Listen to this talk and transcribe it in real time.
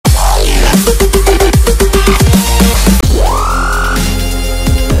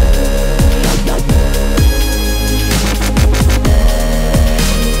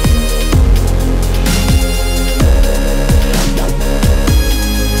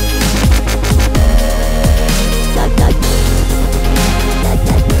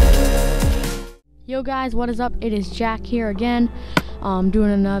Yo guys, what is up? It is Jack here again,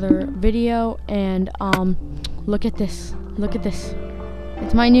 doing another video, and look at this. Look at this.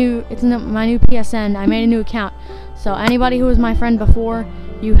 It's my new PSN. I made a new account. So anybody who was my friend before,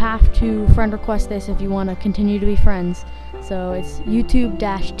 you have to friend request this if you want to continue to be friends. So it's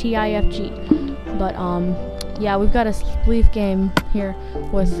YouTube-TIFG. But yeah, we've got a Spleef game here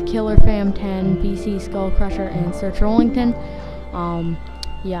with Killer Fam 10, BC Skull Crusher, and Sir Trollington.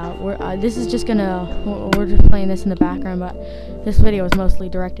 Yeah, this is just we're just playing this in the background, but this video is mostly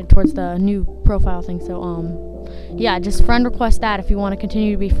directed towards the new profile thing. So yeah, just friend request that if you want to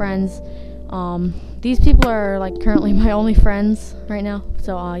continue to be friends. These people are like currently my only friends right now.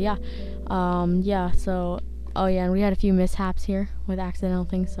 So yeah, yeah. So oh yeah, and we had a few mishaps here with accidental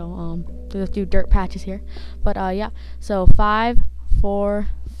things. So there's a few dirt patches here, but yeah. So 5, 4,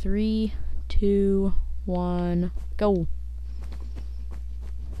 3, 2, 1, go.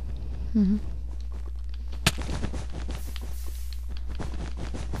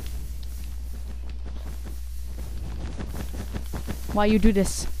 Why you do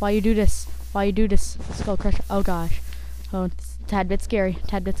this? Why you do this? Why you do this? Skull Crusher. Oh gosh. Oh, it's a tad bit scary.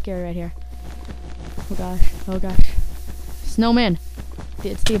 Tad bit scary right here. Oh gosh. Oh gosh. Snowman.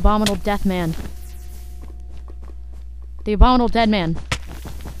 It's the abominable death man. The abominable dead man.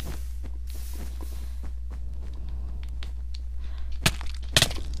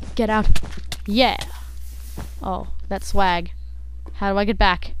 Get out. Yeah. Oh, that swag. How do I get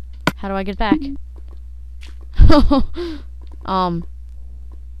back? How do I get back?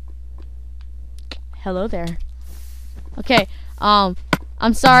 Hello there. Okay, I'm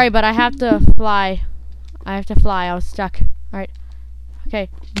sorry, but I have to fly. I have to fly. I was stuck. Alright. Okay.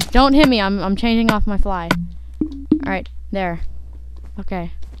 Don't hit me. I'm changing off my fly. Alright, there.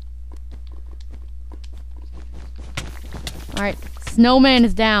 Okay. Alright. Snowman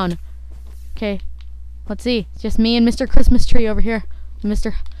is down. Okay. Let's see. It's just me and Mr. Christmas Tree over here.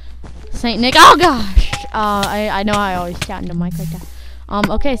 Mr. Saint Nick. Oh gosh! I know I always shout into mic like that.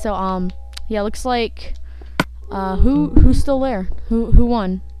 Okay, so yeah, looks like who's still there? Who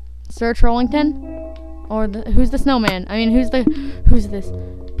won? Sir Trollington? Or who's the snowman? I mean, who's this?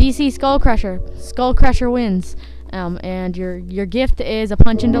 BC Skull Crusher. Skull Crusher wins. And your gift is a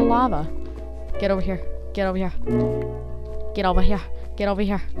punch into lava. Get over here. Get over here. Get over here. Get over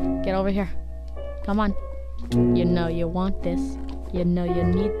here. Get over here. Come on. You know you want this. You know you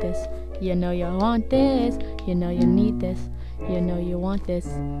need this. You know you want this. You know you need this. You know you want this.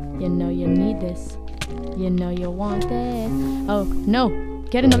 You know you need this. You know you want this. Oh, no.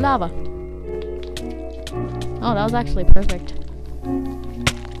 Get in the lava. Oh, that was actually perfect.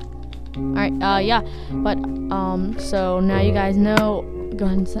 Alright, yeah. But, so now you guys know. Go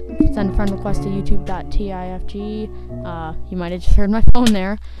ahead and send a friend request to youtube.tifg. You might have just heard my phone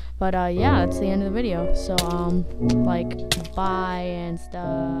there. But, yeah, that's the end of the video. So, like, bye and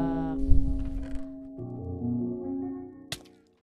stuff.